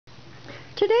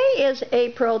Today is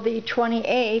April the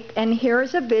 28th, and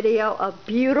here's a video of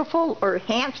beautiful or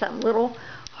handsome little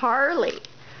Harley.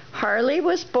 Harley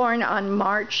was born on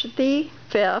March the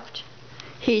 5th.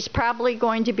 He's probably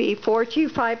going to be 4 to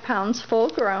 5 pounds full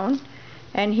grown,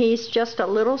 and he's just a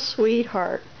little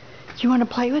sweetheart. Do you want to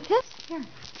play with this? Here.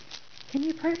 Can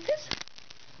you play with this?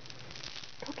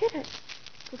 Go get it.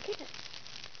 Go get it.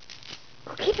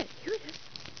 Go get it. Here it is.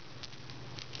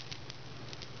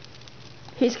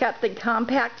 He's got the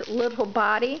compact little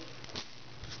body,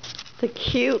 the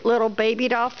cute little baby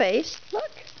doll face.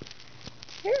 Look.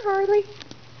 Here, Harley.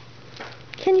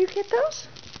 Can you get those?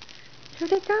 There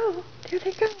they go. There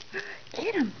they go.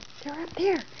 Get them. They're up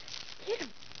there. Get them.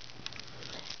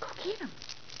 Go get them.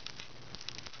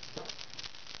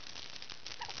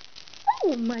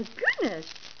 Oh, my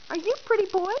goodness. Are you a pretty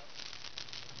boy?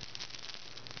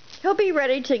 He'll be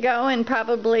ready to go, and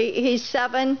probably he's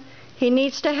 7. He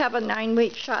needs to have a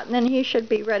 9-week shot, and then he should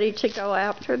be ready to go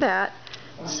after that.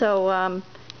 So,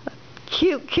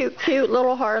 cute, cute, cute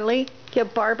little Harley.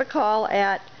 Give Barb a call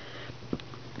at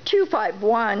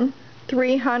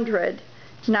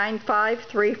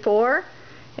 251-300-9534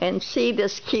 and see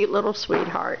this cute little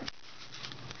sweetheart.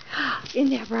 Isn't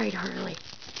that right, Harley?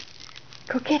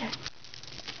 Go get it.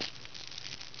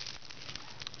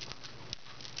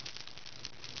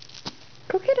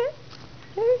 Go get it.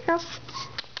 There you go.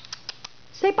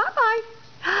 Say bye-bye.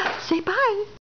 Say bye.